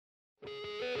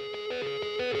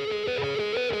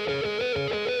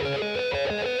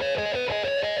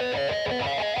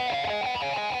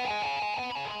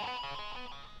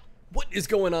is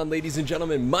going on, ladies and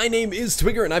gentlemen? My name is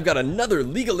Twigger, and I've got another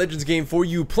League of Legends game for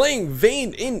you, playing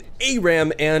Vayne in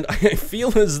ARAM, and I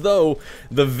feel as though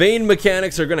the Vayne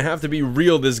mechanics are going to have to be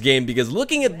real this game, because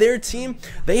looking at their team,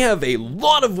 they have a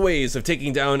lot of ways of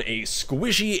taking down a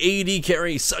squishy AD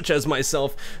carry such as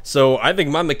myself, so I think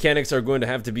my mechanics are going to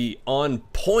have to be on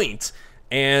point.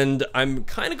 And I'm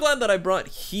kind of glad that I brought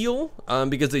heal,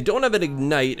 because they don't have an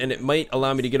ignite, and it might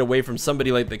allow me to get away from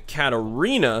somebody like the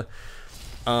Katarina.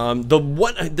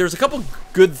 There's a couple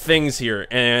good things here,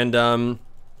 and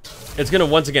it's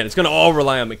gonna all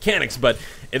rely on mechanics, but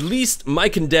at least my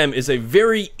condemn is a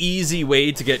very easy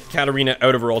way to get Katarina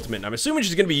out of her ultimate. And I'm assuming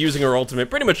she's gonna be using her ultimate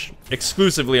pretty much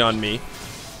exclusively on me.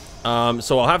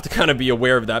 So I'll have to kind of be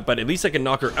aware of that, but at least I can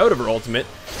knock her out of her ultimate.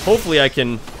 Hopefully I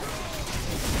can...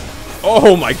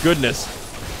 Oh my goodness.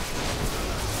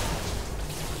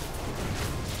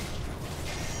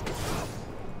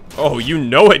 Oh, you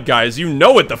know it, guys. You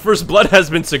know it. The first blood has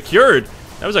been secured.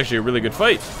 That was actually a really good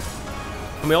fight.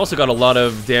 And we also got a lot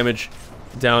of damage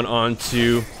down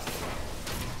onto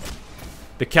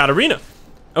the Katarina.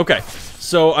 Okay,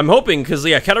 so I'm hoping, because,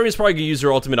 yeah, Katarina's probably going to use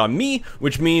her ultimate on me,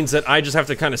 which means that I just have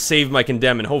to kind of save my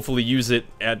condemn and hopefully use it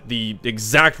at the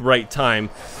exact right time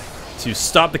to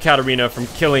stop the Katarina from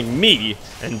killing me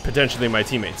and potentially my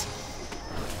teammates.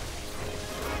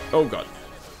 Oh god.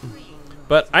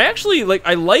 But I actually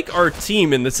I like our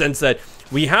team in the sense that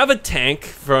we have a tank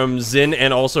from Xin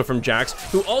and also from Jax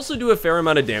who also do a fair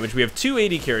amount of damage. We have 2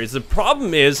 AD carries. The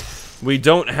problem is we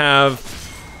don't have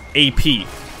AP.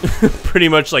 Pretty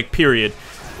much, like, period.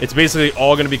 It's basically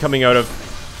all going to be coming out of...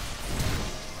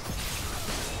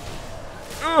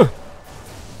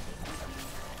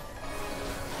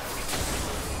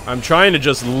 I'm trying to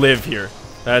just live here.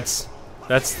 That's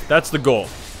the goal.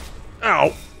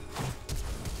 Ow.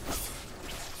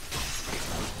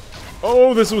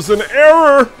 Oh, this was an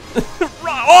error.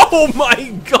 Oh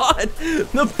my god.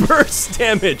 The burst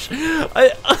damage.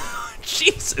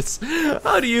 Jesus.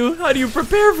 How do you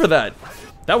prepare for that?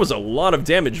 That was a lot of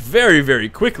damage very, very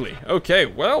quickly. Okay,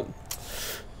 well,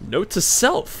 note to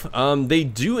self. They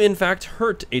do in fact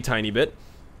hurt a tiny bit.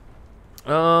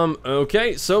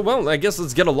 Okay, so, well, I guess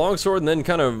let's get a longsword and then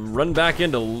kind of run back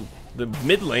into the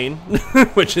mid lane,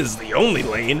 which is the only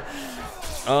lane.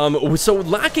 So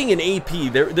lacking in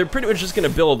AP, they're pretty much just gonna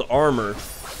build armor.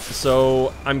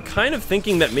 So I'm kind of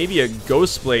thinking that maybe a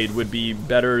Ghost Blade would be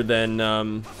better than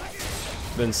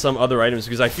some other items,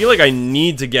 because I feel like I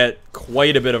need to get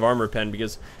quite a bit of armor pen,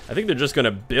 because I think they're just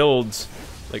gonna build,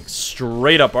 like,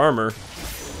 straight up armor,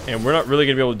 and we're not really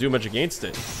gonna be able to do much against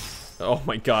it. Oh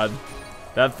my god.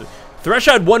 That Thresh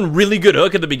had one really good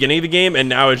hook at the beginning of the game, and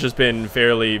now it's just been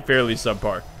fairly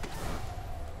subpar.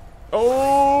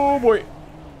 Oh boy.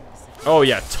 Oh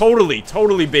yeah,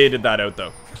 totally baited that out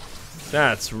though.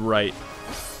 That's right.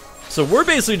 So we're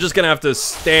basically just gonna have to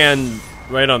stand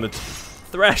right on the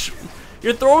Thresh.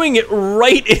 You're throwing it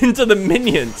right into the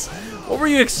minions. What were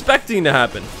you expecting to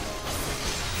happen?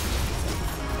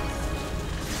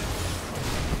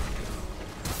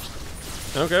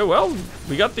 Okay, well,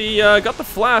 we got the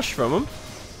flash from him.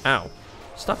 Ow.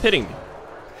 Stop hitting me.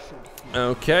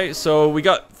 Okay, so we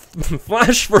got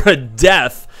flash for a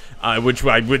death, which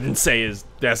I wouldn't say is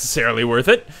necessarily worth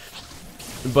it.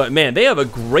 But man, they have a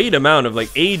great amount of,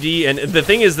 like, AD, and the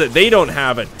thing is that they don't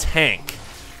have a tank,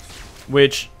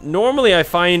 which normally I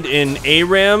find in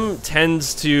ARAM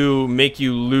tends to make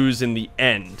you lose in the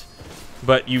end.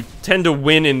 But you tend to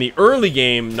win in the early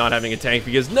game not having a tank,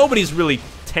 because nobody's really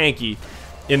tanky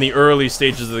in the early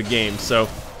stages of the game, so...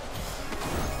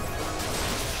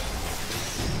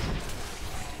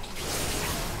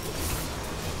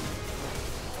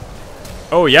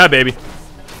 Oh yeah, baby.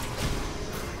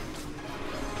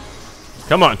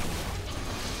 Come on.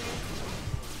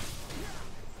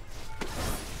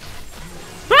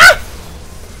 Ah!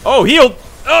 Oh, healed.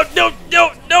 Oh, no,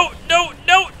 don't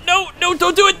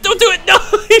do it, no!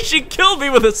 She killed me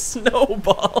with a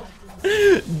snowball.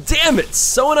 Damn it,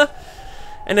 Sona.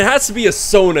 And it has to be a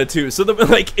Sona too, so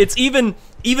it's even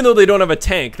though they don't have a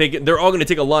tank, they're all gonna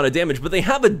take a lot of damage, but they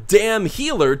have a damn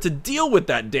healer to deal with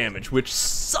that damage, which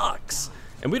sucks.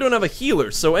 And we don't have a healer,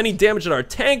 so any damage that our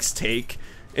tanks take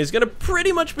is gonna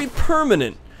pretty much be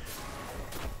permanent.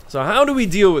 So how do we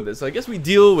deal with this? I guess we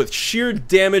deal with sheer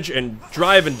damage and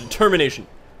drive and determination.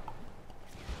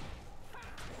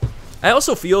 I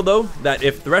also feel though that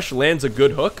if Thresh lands a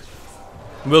good hook,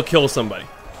 we'll kill somebody.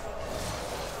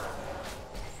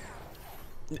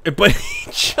 But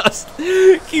he just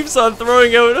keeps on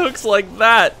throwing out hooks like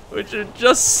that, which are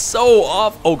just so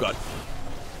off. Oh god.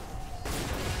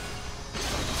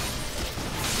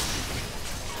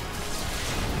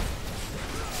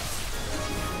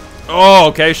 Oh,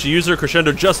 okay. She used her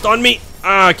crescendo just on me.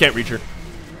 Ah, I can't reach her.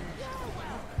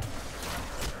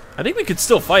 I think we could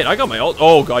still fight. I got my ult.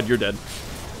 Oh, God, you're dead.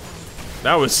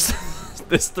 That was...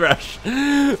 this Thresh.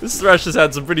 This Thresh has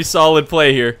had some pretty solid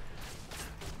play here.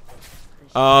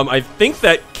 I think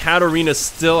that Katarina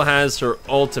still has her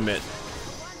ultimate.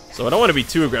 So I don't want to be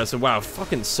too aggressive. Wow,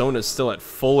 fucking Sona's still at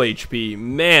full HP.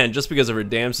 Man, just because of her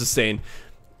damn sustain.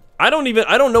 I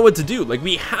don't know what to do. Like,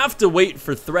 we have to wait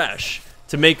for Thresh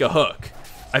to make a hook.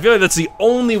 I feel like that's the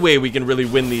only way we can really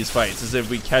win these fights, is if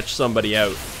we catch somebody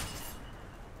out.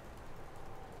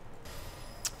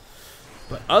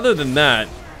 But other than that...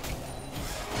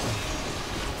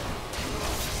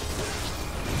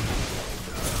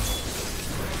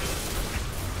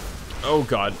 Oh,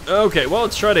 God. Okay, well,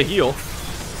 let's try to heal.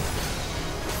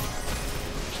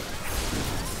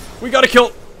 We got to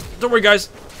kill. Don't worry, guys.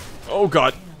 Oh,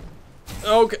 God.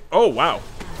 Okay. Oh, wow.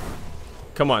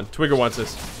 Come on. Twigger wants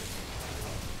this.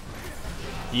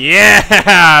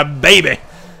 Yeah, baby.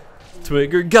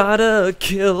 Twigger gotta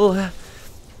kill.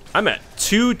 I'm at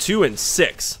 2, 2, and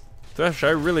 6. Thresh,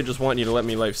 I really just want you to let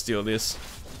me lifesteal this.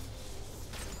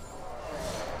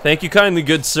 Thank you kindly,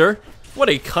 good sir. What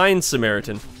a kind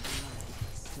Samaritan.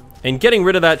 And getting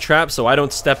rid of that trap so I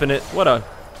don't step in it. What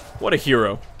a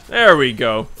hero. There we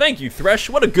go. Thank you, Thresh.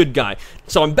 What a good guy.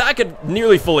 So I'm back at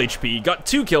nearly full HP. Got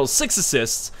 2 kills, 6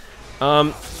 assists.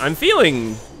 I'm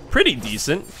feeling pretty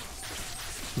decent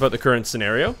about the current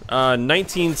scenario.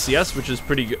 19 CS, which is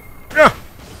pretty good.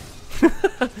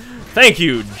 Thank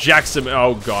you, Jackson.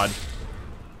 Oh, God.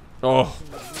 Oh.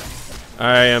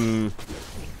 I am...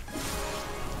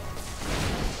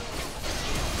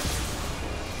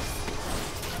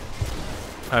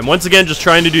 I'm once again just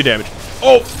trying to do damage.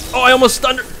 Oh, I almost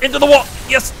stunned her into the wall.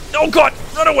 Yes. Oh, God.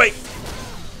 Run away.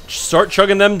 Start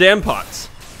chugging them damn pots.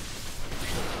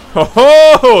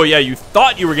 Oh, yeah, you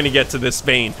thought you were going to get to this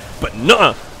Vayne, but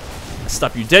nuh-uh.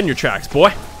 Stop you dead in your tracks,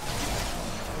 boy.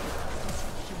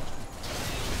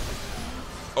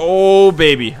 Oh,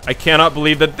 baby. I cannot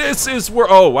believe that this is where...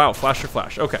 Oh, wow. Flash or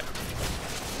flash. Okay.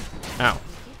 Ow.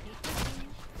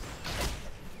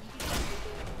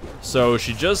 So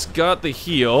she just got the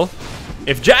heal.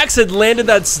 If Jax had landed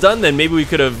that stun, then maybe we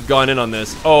could have gone in on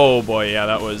this. Oh, boy. Yeah,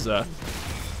 that was...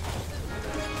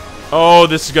 Oh,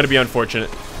 this is going to be unfortunate.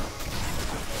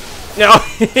 No.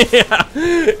 Yeah.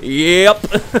 Yep.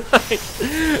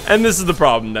 And this is the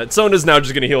problem. That Sona's now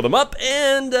just going to heal them up,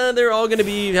 and they're all going to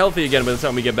be healthy again by the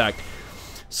time we get back.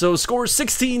 So, score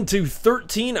 16 to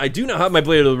 13. I do not have my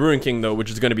Blade of the Ruin King, though, which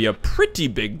is going to be a pretty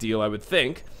big deal, I would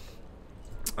think.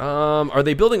 Are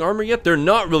they building armor yet? They're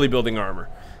not really building armor.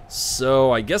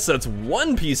 So, I guess that's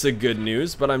one piece of good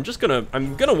news, but I'm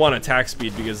gonna want attack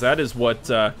speed, because that is what,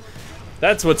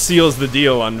 that's what seals the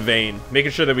deal on Vayne.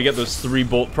 Making sure that we get those 3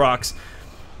 bolt procs.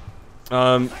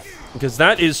 Because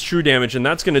that is true damage, and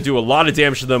that's gonna do a lot of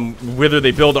damage to them, whether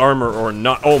they build armor or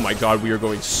not. Oh my God, we are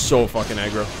going so fucking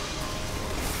aggro.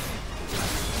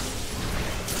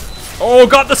 Oh,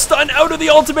 got the stun out of the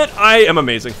ultimate. I am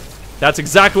amazing. That's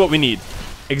exactly what we need.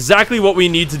 Exactly what we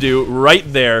need to do right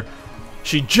there.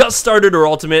 She just started her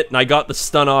ultimate, and I got the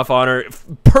stun off on her.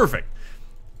 Perfect.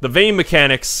 The Vayne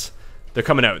mechanics, they're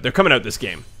coming out. They're coming out this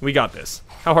game. We got this.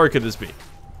 How hard could this be?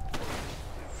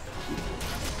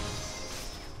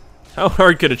 How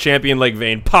hard could a champion like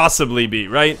Vayne possibly be,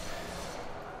 right?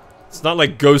 It's not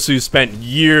like Gosu spent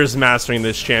years mastering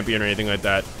this champion or anything like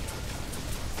that.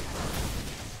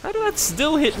 How did that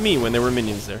still hit me when there were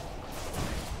minions there?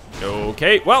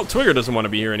 Okay, well, Twigger doesn't want to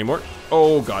be here anymore.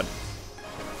 Oh, God.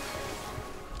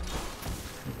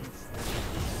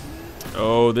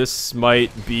 Oh, this might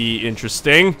be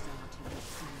interesting.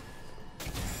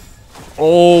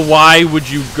 Oh, why would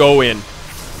you go in?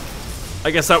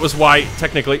 I guess that was why,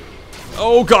 technically.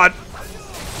 Oh, God.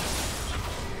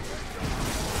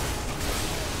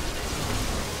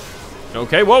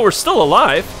 Okay, well, we're still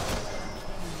alive.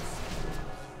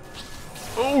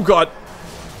 Oh, God.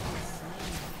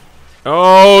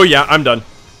 Oh, yeah, I'm done.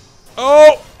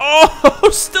 Oh,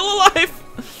 still alive.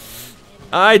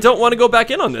 I don't want to go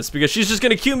back in on this because she's just going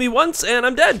to Q me once and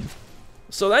I'm dead.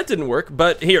 So that didn't work,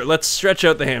 but here, let's stretch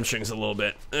out the hamstrings a little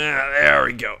bit. There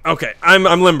we go. Okay, I'm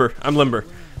limber. I'm limber.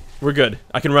 We're good.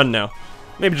 I can run now.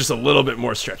 Maybe just a little bit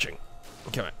more stretching.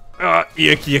 Okay.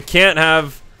 You can't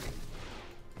have...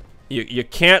 You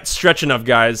can't stretch enough,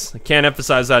 guys. I can't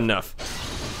emphasize that enough.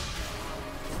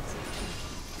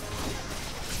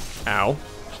 Ow.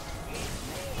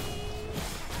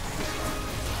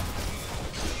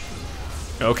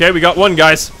 Okay, we got one,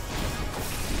 guys.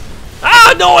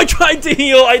 Ah, no, I tried to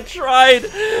heal. I tried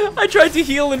to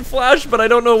heal in Flash, but I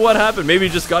don't know what happened. Maybe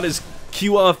he just got his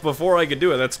Q off before I could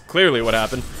do it. That's clearly what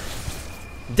happened.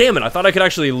 Damn it, I thought I could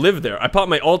actually live there. I popped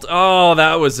my ult. Oh,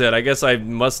 that was it. I guess I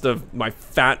must have, my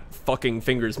fat fucking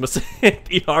fingers must have hit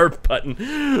the R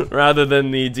button rather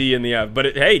than the D and the F.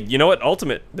 But hey, you know what?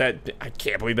 Ultimate. I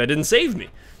can't believe that didn't save me.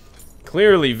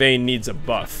 Clearly, Vayne needs a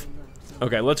buff.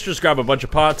 Okay, let's just grab a bunch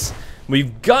of pots.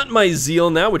 We've got my Zeal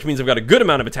now, which means I've got a good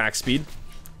amount of attack speed.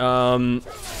 I'm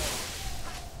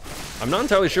not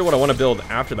entirely sure what I want to build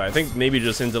after that. I think maybe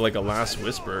just into like a Last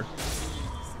Whisper.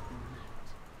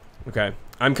 Okay.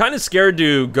 I'm kind of scared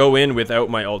to go in without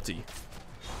my ulti.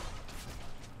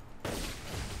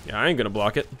 Yeah, I ain't gonna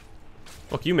block it.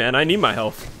 Fuck you, man. I need my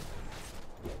health.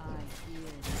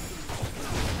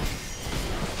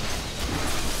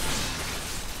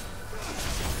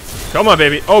 Come on,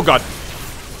 baby. Oh, God.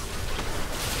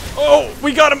 Oh,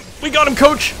 we got him. We got him,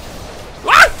 coach.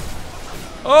 Ah!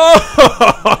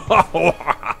 Oh,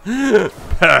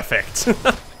 perfect.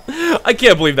 I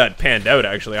can't believe that panned out,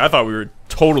 actually. I thought we were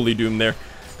totally doomed there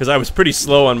because I was pretty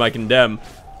slow on my condemn.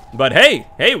 But hey,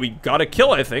 we got a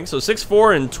kill, I think. So 6,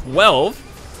 4, and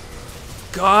 12.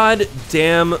 God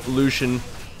damn Lucian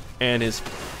and his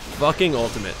fucking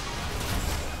ultimate.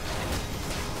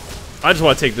 I just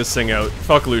want to take this thing out.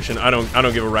 Fuck Lucian. I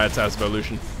don't give a rat's ass about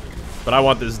Lucian. But I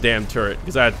want this damn turret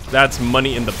because that's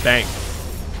money in the bank.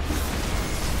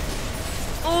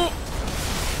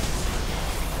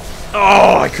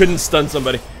 Oh, I couldn't stun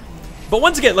somebody. But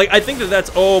once again, like, I think that's...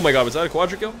 Oh my god, was that a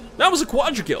quadra kill? That was a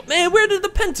quadra kill. Man, where did the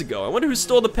penta go? I wonder who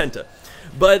stole the penta.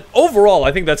 But overall,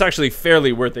 I think that's actually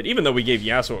fairly worth it. Even though we gave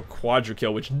Yasuo a quadra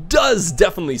kill, which does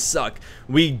definitely suck,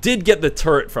 we did get the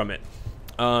turret from it.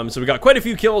 So we got quite a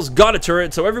few kills, got a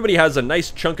turret, so everybody has a nice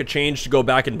chunk of change to go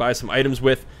back and buy some items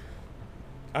with.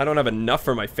 I don't have enough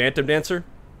for my Phantom Dancer,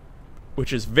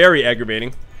 which is very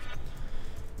aggravating.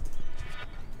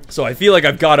 So I feel like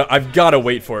I've gotta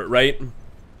wait for it, right?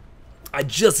 I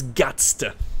just gots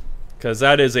to. Because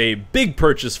that is a big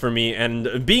purchase for me,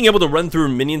 and being able to run through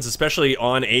minions, especially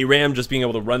on ARAM, just being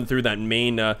able to run through that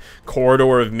main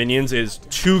corridor of minions is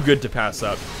too good to pass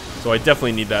up. So I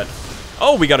definitely need that.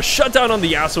 Oh, we got a shutdown on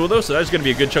the Yasuo though, so that's going to be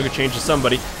a good chunk of change to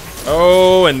somebody.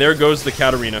 Oh, and there goes the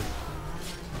Katarina.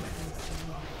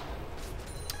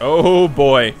 Oh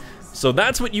boy. So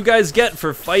that's what you guys get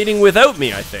for fighting without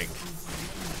me, I think.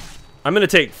 I'm going to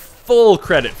take full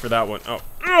credit for that one. Oh.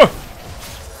 Ugh!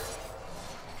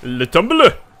 Le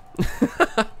Tumble.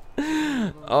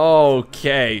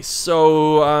 Okay,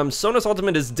 so Sona's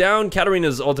ultimate is down.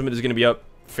 Katarina's ultimate is going to be up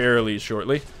fairly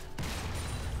shortly.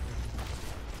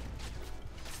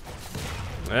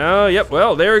 Oh, yep,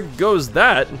 well, there goes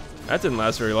that. That didn't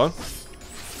last very long.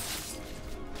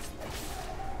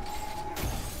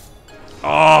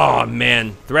 Oh,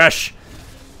 man. Thresh.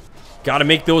 Gotta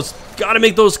make those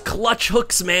clutch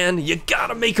hooks, man. You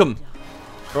gotta make them.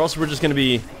 Or else we're just gonna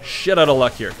be shit out of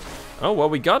luck here. Oh, well,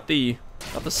 we got the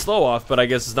slow off, but I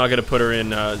guess it's not gonna put her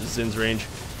in Zin's range.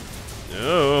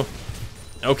 Oh.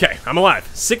 Okay, I'm alive.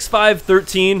 6, 5,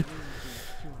 13.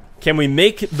 Can we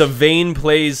make the Vayne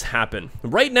plays happen?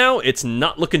 Right now, it's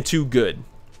not looking too good.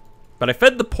 But I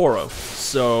fed the Poro,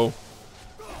 so...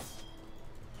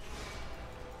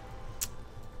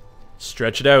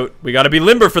 Stretch it out. We gotta be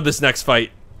limber for this next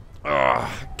fight.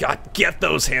 Oh, God, get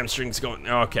those hamstrings going.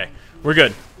 Okay, we're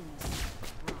good.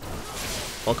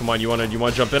 Oh, come on, you wanna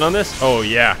jump in on this? Oh,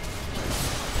 yeah.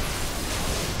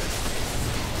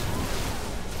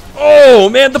 Oh,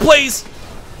 man, the plays!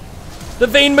 The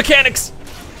Vayne mechanics!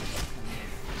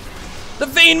 The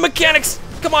Vayne mechanics!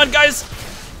 Come on, guys!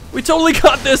 We totally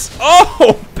got this!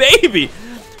 Oh, baby!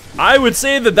 I would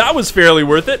say that was fairly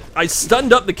worth it. I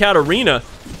stunned up the Katarina,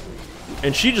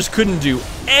 and she just couldn't do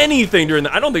anything during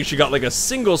that. I don't think she got like a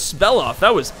single spell off.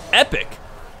 That was epic.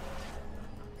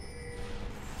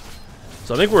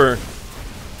 So I think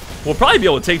we'll probably be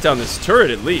able to take down this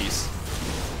turret at least.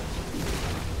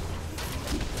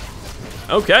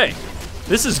 Okay.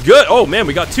 This is good. Oh, man,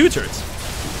 we got 2 turrets.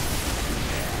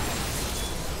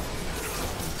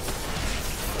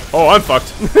 Oh, I'm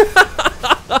fucked.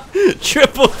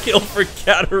 Triple kill for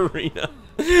Katarina.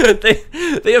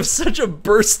 They have such a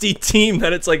bursty team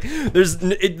that it's like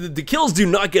the kills do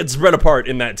not get spread apart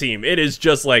in that team. It is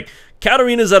just like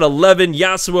Katarina's at 11,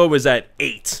 Yasuo is at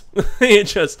 8.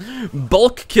 It's just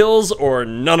bulk kills or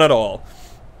none at all.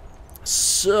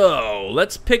 So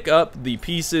let's pick up the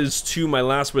pieces to my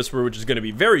Last Whisper, which is going to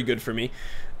be very good for me.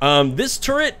 This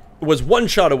turret was 1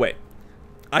 shot away.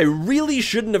 I really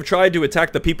shouldn't have tried to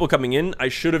attack the people coming in. I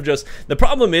should have just... The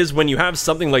problem is when you have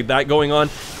something like that going on,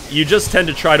 you just tend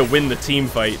to try to win the team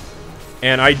fight.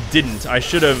 And I didn't. I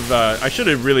should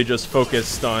have really just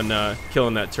focused on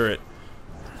killing that turret.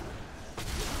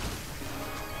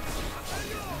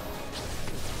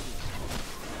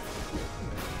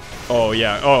 Oh,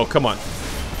 yeah. Oh, come on.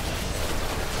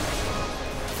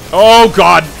 Oh,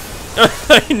 God.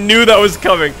 I knew that was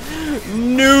coming.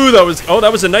 Knew that was... Oh,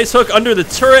 that was a nice hook under the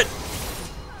turret.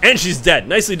 And she's dead.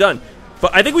 Nicely done.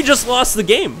 But I think we just lost the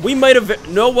game. We might have...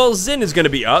 No, well, Zin is going to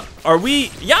be up. Are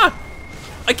we... Yeah.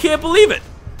 I can't believe it.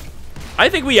 I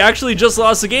think we actually just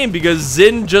lost the game because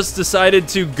Zin just decided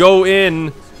to go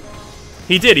in.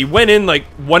 He did. He went in like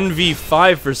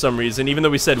 1v5 for some reason, even though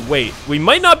we said, wait, we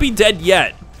might not be dead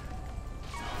yet.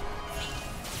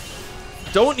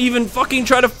 Don't even fucking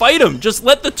try to fight him. Just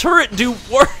let the turret do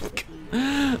work.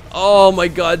 Oh my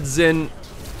God, Zin.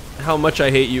 How much I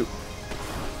hate you.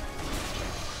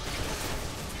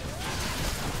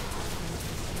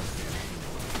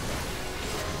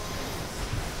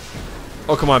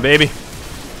 Oh, come on, baby.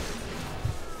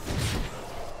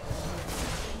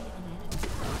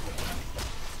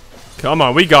 Come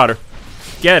on, we got her.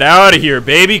 Get out of here,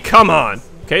 baby. Come on.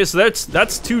 Okay, so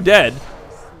that's 2 dead.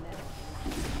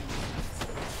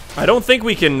 I don't think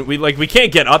we can. We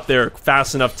can't get up there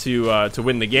fast enough to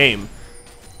win the game.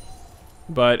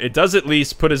 But it does at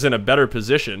least put us in a better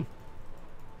position.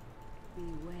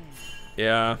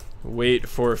 Yeah. Wait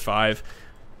 4 or 5.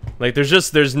 Like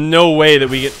there's no way that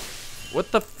we get.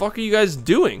 What the fuck are you guys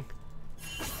doing?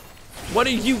 What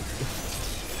are you?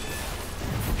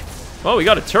 Oh, we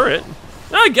got a turret.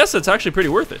 I guess that's actually pretty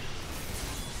worth it.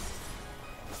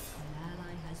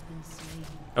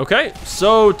 Okay,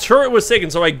 so turret was taken.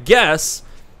 So I guess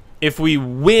if we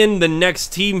win the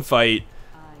next team fight,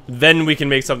 then we can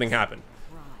make something happen.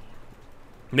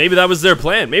 Maybe that was their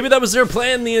plan. Maybe that was their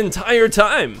plan the entire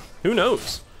time. Who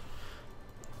knows?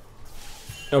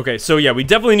 Okay, so yeah, we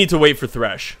definitely need to wait for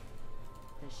Thresh.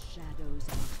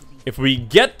 If we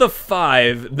get the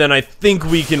 5, then I think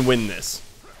we can win this.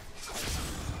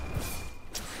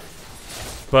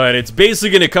 But it's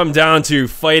basically going to come down to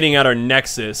fighting at our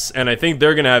Nexus, and I think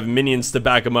they're going to have minions to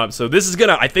back them up. So this is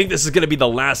I think this is going to be the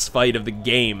last fight of the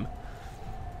game.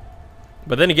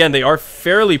 But then again, they are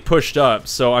fairly pushed up,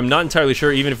 so I'm not entirely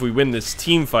sure, even if we win this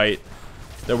team fight,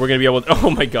 that we're going to be able to... Oh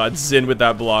my God, Zin with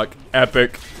that block.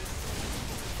 Epic.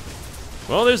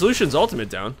 Well, there's Lucian's ultimate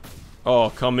down.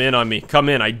 Oh, come in on me. Come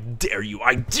in. I dare you.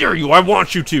 I dare you. I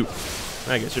want you to.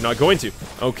 I guess you're not going to.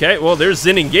 Okay, well, there's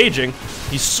Zin engaging.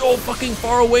 He's so fucking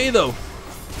far away, though.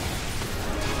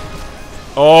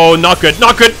 Oh, not good.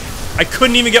 Not good. I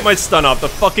couldn't even get my stun off. The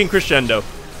fucking crescendo.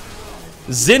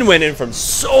 Zin went in from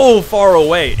so far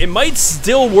away. It might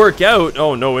still work out.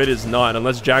 Oh, no, it is not.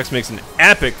 Unless Jax makes an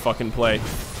epic fucking play.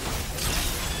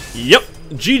 Yep.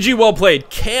 GG, well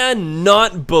played.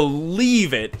 Cannot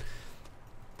believe it.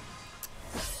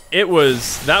 That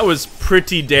was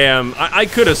pretty damn... I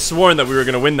could have sworn that we were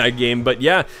going to win that game, but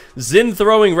yeah, Zin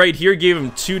throwing right here gave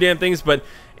him 2 damn things, but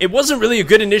it wasn't really a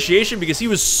good initiation because he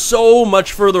was so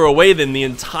much further away than the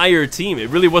entire team. It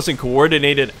really wasn't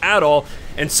coordinated at all,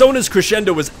 and Sona's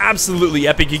crescendo was absolutely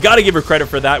epic. You gotta give her credit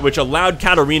for that, which allowed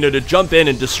Katarina to jump in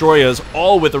and destroy us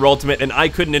all with her ultimate, and I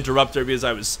couldn't interrupt her because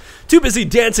I was too busy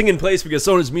dancing in place because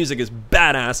Sona's music is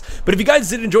badass. But if you guys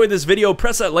did enjoy this video,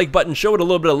 press that like button, show it a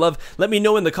little bit of love. Let me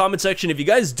know in the comment section if you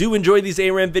guys do enjoy these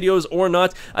ARAM videos or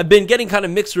not. I've been getting kind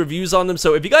of mixed reviews on them,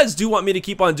 so if you guys do want me to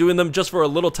keep on doing them just for a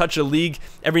little touch of League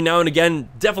every now and again,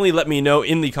 definitely let me know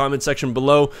in the comment section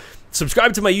below.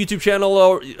 Subscribe to my YouTube channel,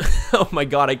 or oh my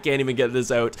God, I can't even get this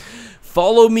out.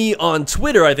 Follow me on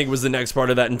Twitter, I think was the next part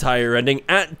of that entire ending,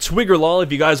 at Twiggerlol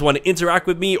if you guys want to interact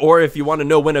with me, or if you want to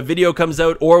know when a video comes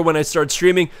out, or when I start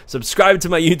streaming. Subscribe to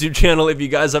my YouTube channel if you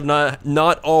guys have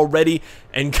not already.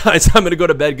 And guys, I'm going to go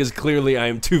to bed because clearly I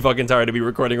am too fucking tired to be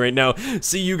recording right now.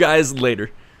 See you guys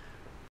later.